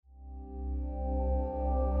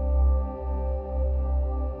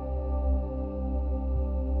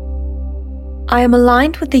I am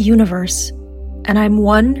aligned with the universe, and I'm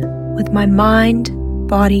one with my mind,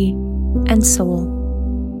 body, and soul.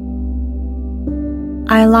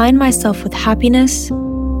 I align myself with happiness,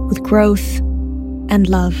 with growth, and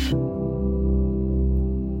love.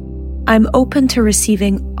 I'm open to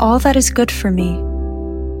receiving all that is good for me,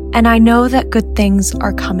 and I know that good things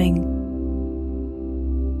are coming.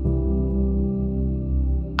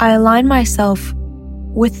 I align myself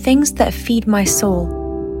with things that feed my soul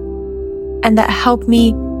and that help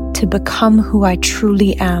me to become who I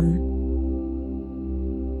truly am.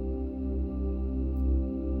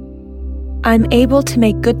 I'm able to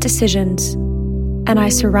make good decisions, and I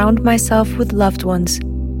surround myself with loved ones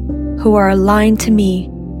who are aligned to me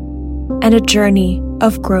and a journey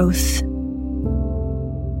of growth.